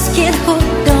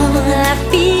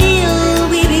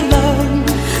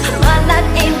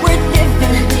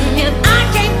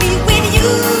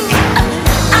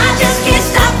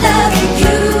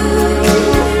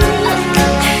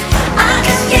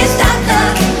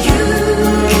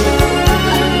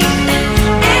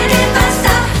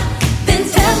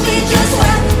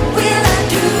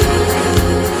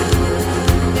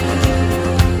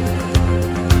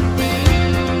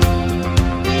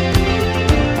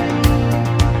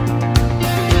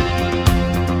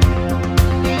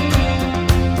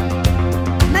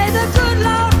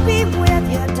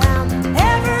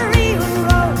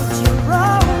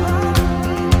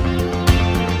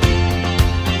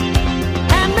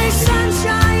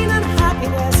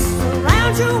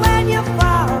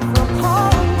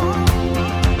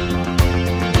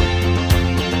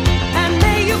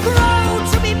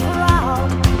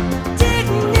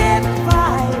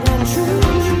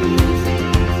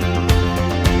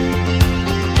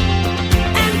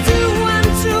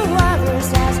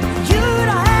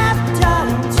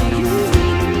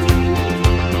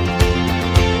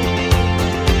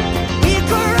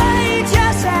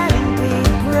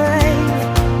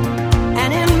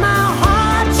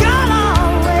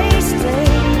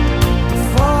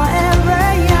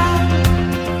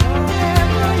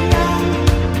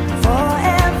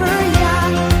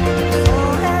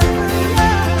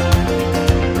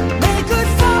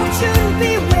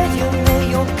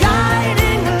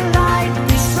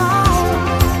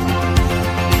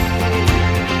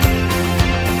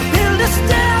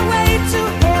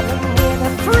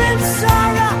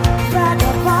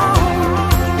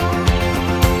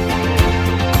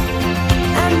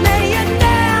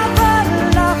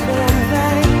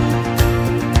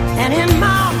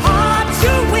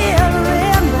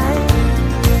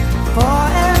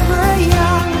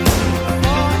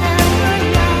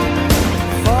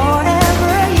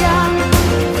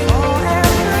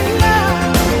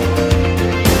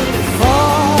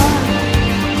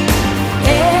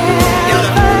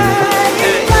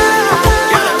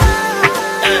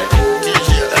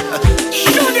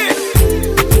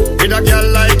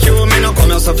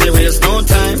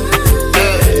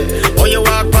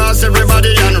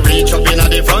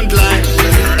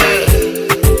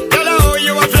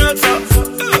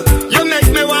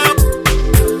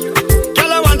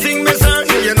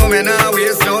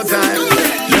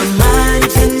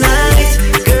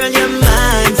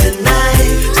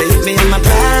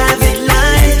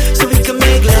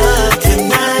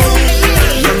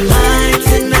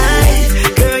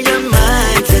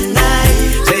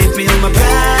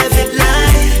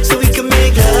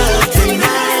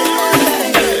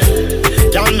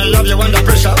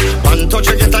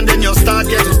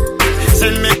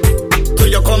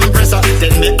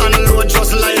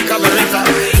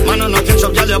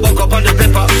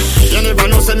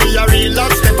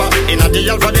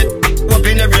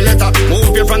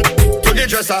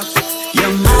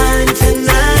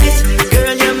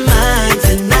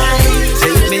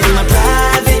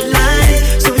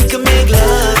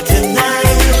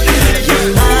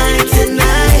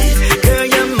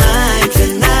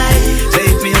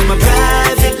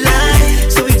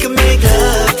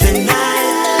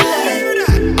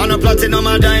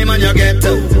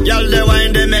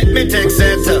make me text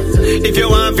it. If you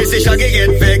want to see Shaggy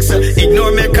get vexed,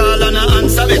 ignore me call and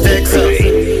answer me text.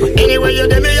 Anyway you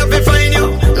dem me have to find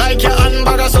you, like your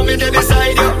handbag or something there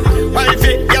beside you.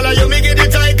 Wifey, girl you me get the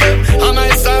title, and my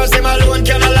stars them alone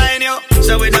can align you.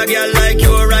 So with a girl like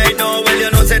you right now, well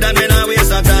you know say that me not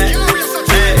waste of time.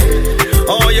 Hey,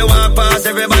 oh you want pass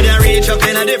everybody and reach up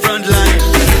in a different line.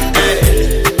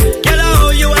 Hey, girl how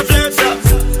you a flirt up,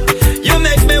 you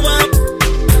make me want.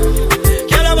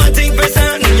 Girl I want think for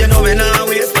certain, you know me not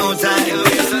waste no time.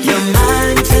 You're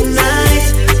mine tonight,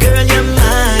 girl you're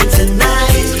mine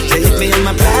tonight. Take me on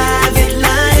my private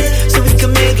line, so we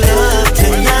can make love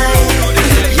tonight.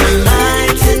 You're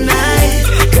mine tonight,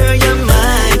 girl you're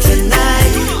mine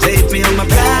tonight. Take me on my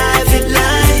private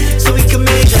line, so we can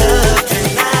make love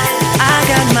tonight. I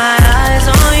got my eyes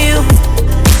on you.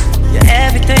 You're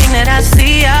everything that I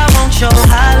see. I want your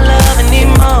high love and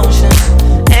emotion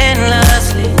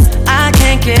endlessly. I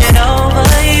can't get over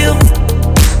you.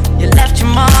 You left your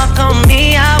mark on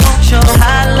me. I want your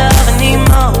high love and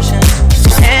emotion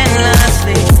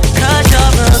endlessly. 'Cause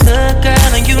you're a good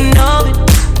girl and you know it.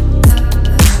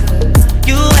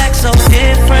 You act so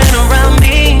different around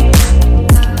me.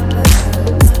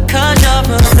 'Cause you're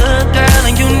a good girl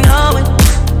and you know it.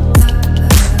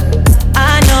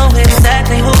 I know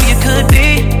exactly who you could be.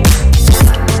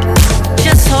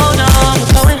 Just hold on,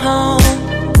 we're going home.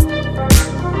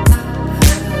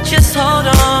 Just hold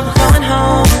on, we're going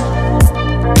home.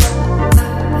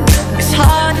 It's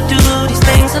hard to do these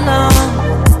things alone.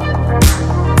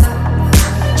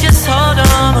 Just hold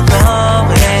on, we're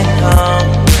going home.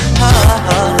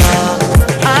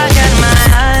 I got my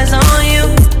eyes on you.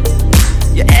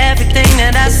 You're everything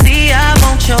that I see. I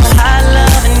want your high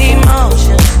love and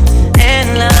emotion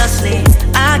endlessly.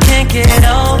 I can't get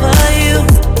over you.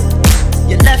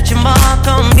 You left your mark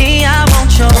on me. I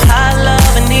want your high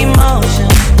love and emotion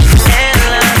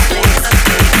endlessly.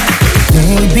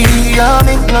 Maybe I'm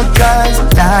hypnotized.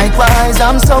 Likewise,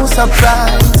 I'm so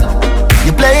surprised.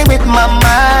 You play with my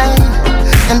mind,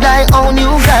 and I own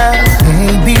you, girl.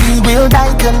 Maybe we'll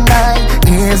die tonight.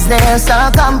 Is there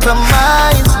some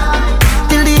compromise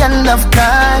till the end of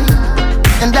time?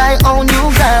 And I own you,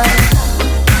 girl.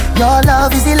 Your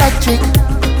love is electric.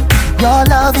 Your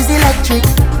love is electric.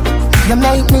 You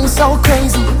make me so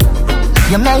crazy.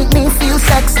 You make me feel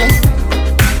sexy.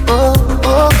 Oh,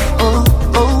 oh, oh,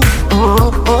 oh, oh,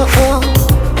 oh, oh.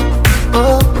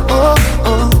 Oh, oh,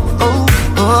 oh, oh,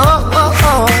 oh, oh,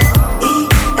 oh.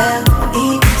 E-L-E-C-T-R-I-C.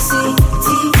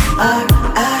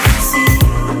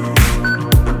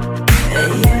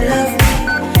 And you love me,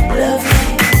 love me.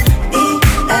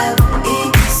 E-L-E-C-T-R-I-C.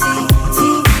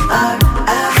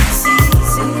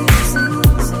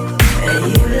 And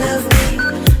you love me,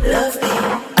 love me.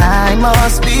 I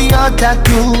must be your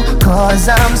tattoo, 'cause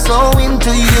I'm so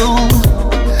into you.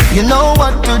 You know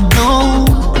what to do,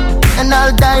 and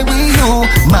I'll die with you.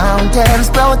 Mountains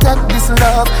protect this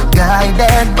love,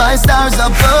 guided by stars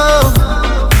above.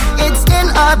 It's in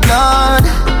our blood,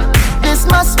 this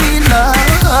must be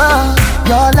love.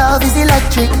 Your love is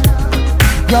electric.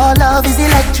 Your love is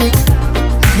electric.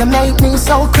 You make me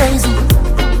so crazy.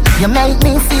 You make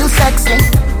me feel sexy.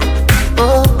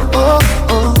 Oh, oh,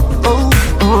 oh, oh,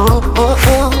 oh, oh,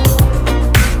 oh.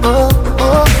 Oh,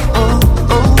 oh, oh,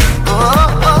 oh, oh,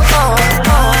 oh, oh.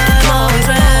 I'm always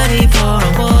ready for a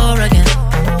war again.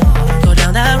 Go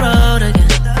down that road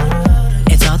again.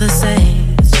 It's all the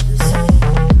same.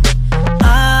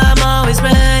 I'm always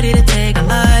ready to take a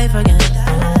life again.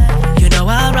 You know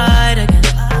I'll ride again.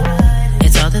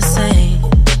 It's all the same.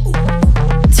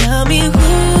 Tell me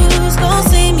who's gonna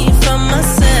save me from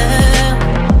myself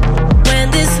when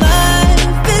this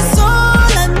life is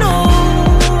all I know.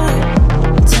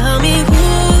 Tell me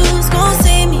who's gonna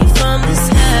save me from this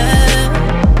hell.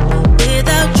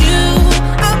 Without you,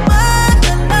 I'm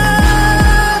alone.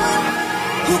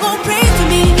 Who gon' pray for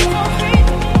me?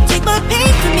 Take my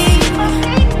pain for me.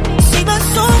 Save my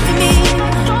soul for me.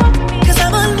 'Cause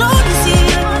I'm alone to see.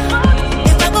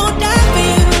 If I gon' die for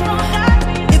you,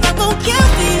 if I gon' kill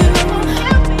for you,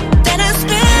 then I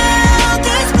spill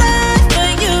this blood for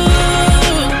you.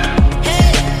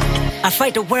 Hey. I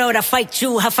fight the world, I fight you,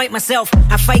 I fight myself,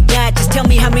 I fight God. Just tell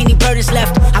me how many burdens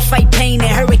left. I fight pain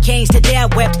and hurricanes, today I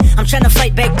wept. I'm trying to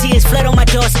fight back tears, flood on my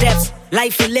doorsteps.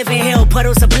 Life we live in hell,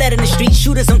 puddles of blood in the street,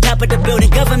 shooters on top of the building,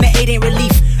 government aid ain't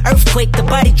relief. Earthquake, the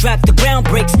body drop, the ground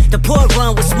breaks, the poor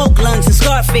run with smoke lungs and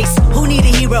scarred face. Who need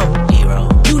a hero?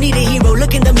 You need a hero,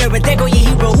 look in the mirror, there go your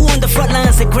hero. Who on the front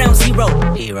lines at ground zero?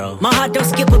 My heart don't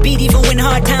skip a beat even when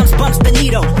hard times bumps the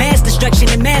needle. Mass destruction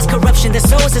and mass corruption, the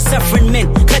souls of suffering men,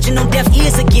 clutching on deaf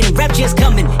ears again, rapture's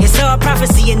coming. It's all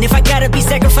prophecy, and if I gotta be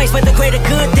sacrificed for the greater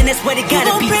good, then that's what it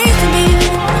gotta be.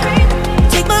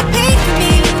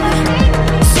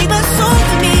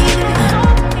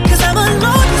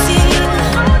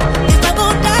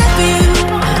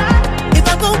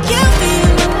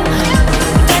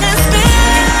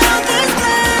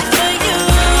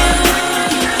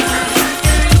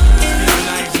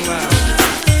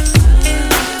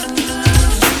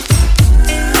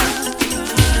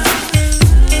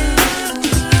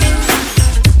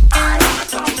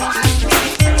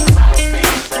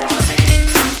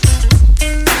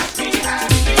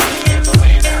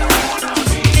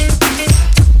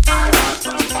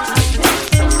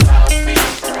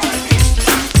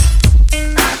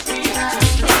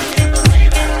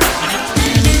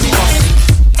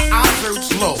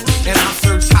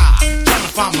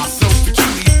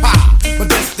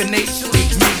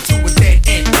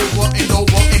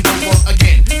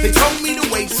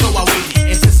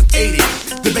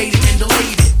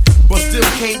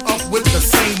 came up with the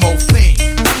same old thing.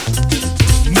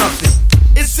 Nothing.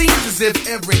 It seems as if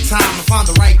every time I find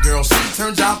the right girl, she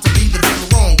turns out to be the very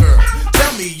wrong girl.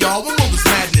 Tell me, y'all, when will this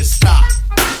madness stop?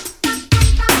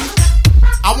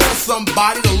 I want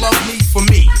somebody to love me for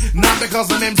me, not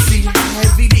because I'm MC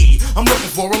Heavy D. I'm looking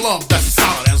for a love that's as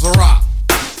solid as a rock.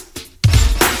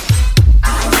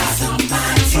 I want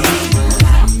somebody to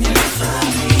love me for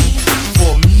me.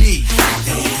 For me.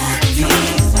 Happy, happy,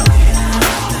 so it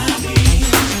all me.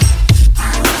 I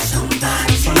want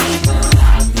somebody to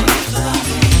love me for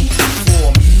me. For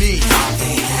me.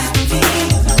 Happy, happy,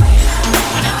 so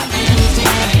it all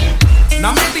me.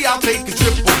 Now maybe I'll take a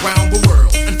trip around the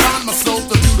world and find myself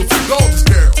a beautiful gorgeous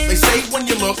girl. They say when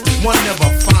you look, one never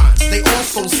finds. They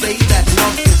also say that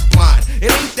love is blind.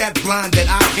 It ain't that blind that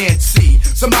I can't see.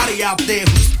 Somebody out there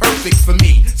who's perfect for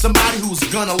me. Somebody who's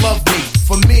gonna love me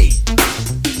for me.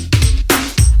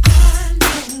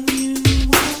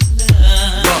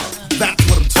 Love, that's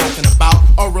what I'm talking about.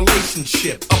 A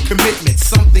relationship, a commitment,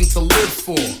 something to live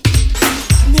for.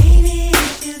 Maybe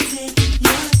if you take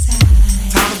your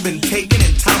time. Time has been taken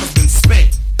and time has been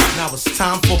spent. Now it's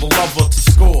time for the lover to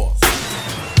score.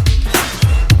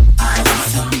 I want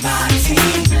somebody to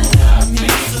love me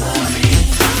for me.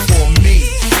 For me.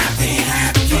 Happy,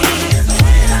 happy, the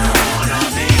way I wanna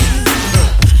be.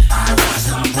 I want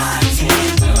somebody to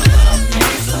love me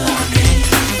for me.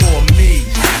 For me.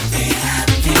 Happy,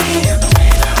 happy, the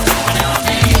way I wanna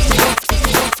be.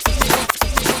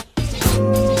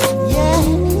 Yeah.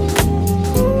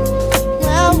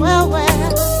 Well, well, well.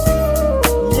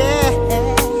 Yeah.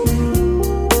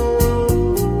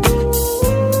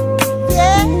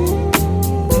 Yeah.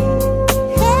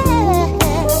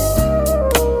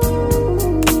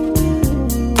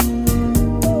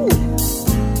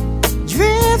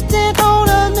 Drifting on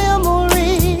a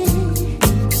memory.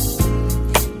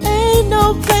 Ain't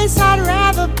no place I'd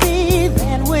rather be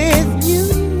than with you.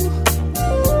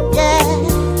 Yeah,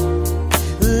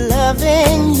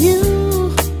 loving you.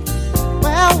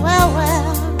 Well, well,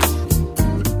 well.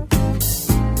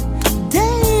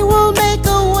 Day will make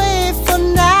a way for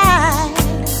night.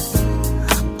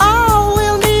 All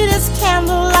we'll need is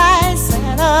candlelight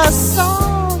and a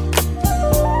song.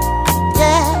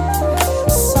 Yeah,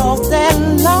 soft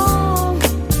and long.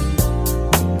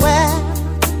 Well,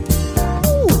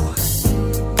 ooh,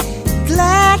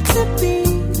 glad to be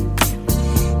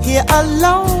here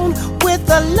alone with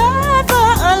a lover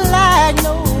unlike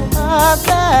no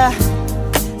other.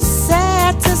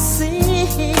 Sad to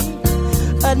see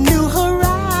a new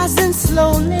horizon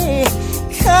slowly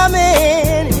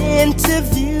coming into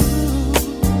view.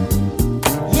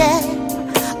 Yeah,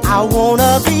 I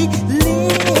wanna be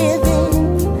living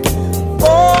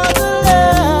for the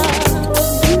love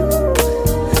of you.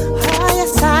 Oh,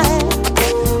 yes, I am.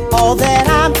 All that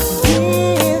I'm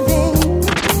giving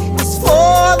is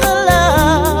for the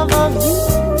love of you.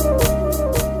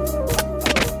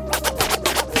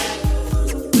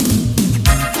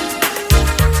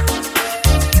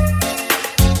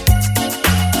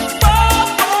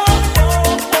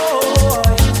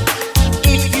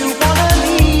 If you wanna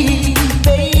leave,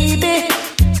 baby,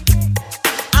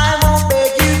 I won't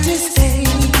beg you to stay.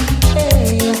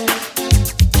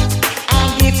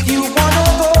 And if you wanna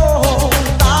go,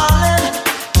 darling,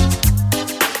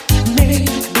 maybe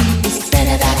it's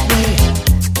better that way.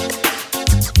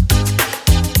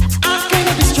 I'm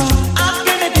gonna be strong, I'm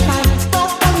gonna be fine.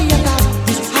 Don't worry about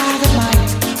this heart of mine.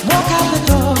 Walk out the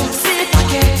door, see if I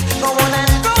can go on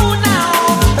and go now.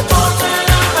 But don't turn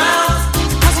around,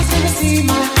 'cause you're gonna see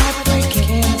my heart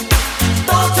breaking.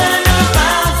 Don't turn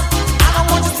around, I don't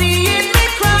want to see me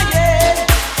crying.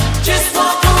 Just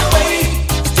walk away,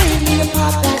 tear me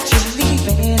apart that you're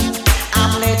leaving.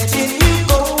 I'm letting you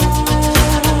go.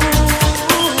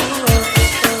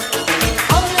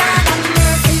 Oh Lord have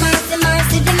mercy, mercy,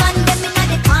 mercy. The man them inna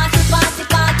the party, party,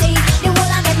 party. The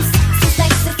whole of them sexy,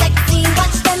 sexy, sexy.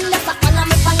 Watch them just a follow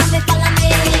me, follow me, follow me.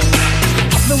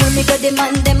 Everywhere me go, the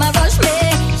man them a rush me.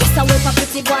 Yes, I wait for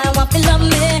pretty boy, I want to love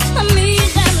me. I need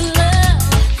them love.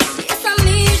 Yes, I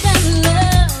need them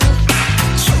love.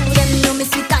 True, them know me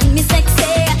sweet and me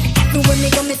sexy. Everywhere me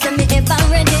go, me say me ever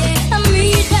ready. I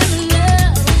need them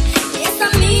love. Yes, I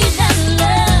need them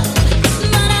love.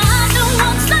 But I don't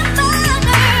want somebody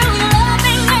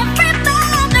loving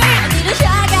everybody. I need a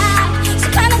shy guy,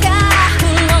 some kind of guy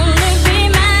who'll only be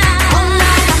mine. Oh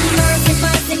Lord have mercy,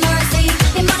 mercy, mercy.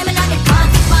 The money me like it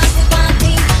party, party,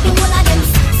 party. The whole of them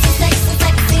sexy, sexy,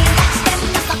 sexy. Watch them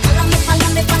just a follow me, follow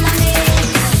me, follow me.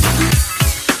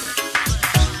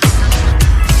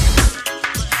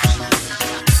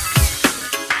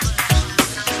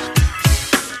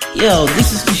 Yo,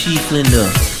 this is Kquest Linda.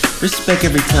 Respect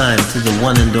every time to the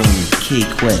one and only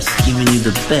Kquest, giving you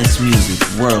the best music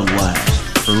worldwide.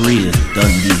 For real,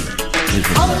 done deal. Live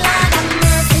with love.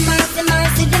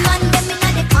 Mercy, the man them inna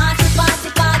the party.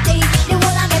 The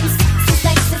whole of them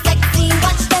sexy.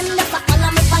 Watch them, they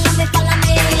follow me.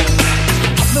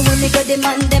 Everywhere me go, the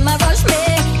man them a rush me.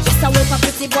 Yes, I will for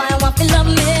pretty boy, I want to love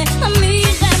me. I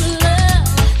need them love.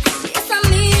 Yes, I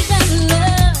need them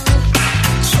love.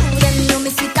 True, them know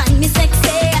me sweet and me sexy.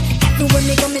 Everywhere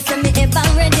me go, me say me ever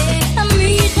ready. I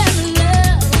need them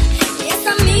love. Yes,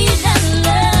 I need them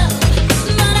love.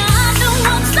 But I don't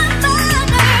want somebody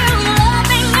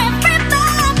loving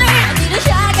everybody. I need a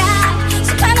shy guy,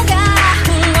 some kind of guy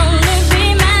who only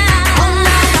be mine. Oh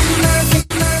Lord have mercy.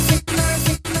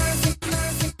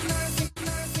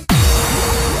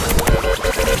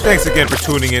 Thanks again for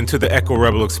tuning in to the Echo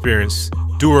Rebel Experience.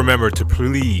 Do remember to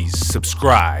please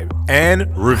subscribe and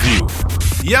review.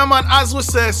 Yeah, man, as we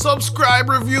say, subscribe,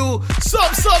 review,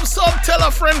 sub, tell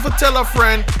a friend for tell a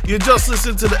friend. You just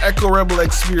listen to the Echo Rebel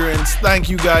Experience. Thank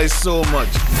you guys so much.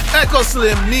 Echo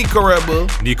Slim, Nico Rebel.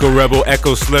 Nico Rebel,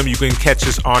 Echo Slim. You can catch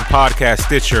us on Podcast,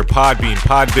 Stitcher, Podbean,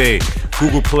 Podbay,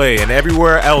 Google Play, and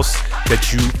everywhere else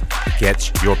that you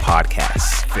get your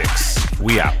podcasts fix.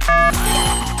 We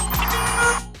out.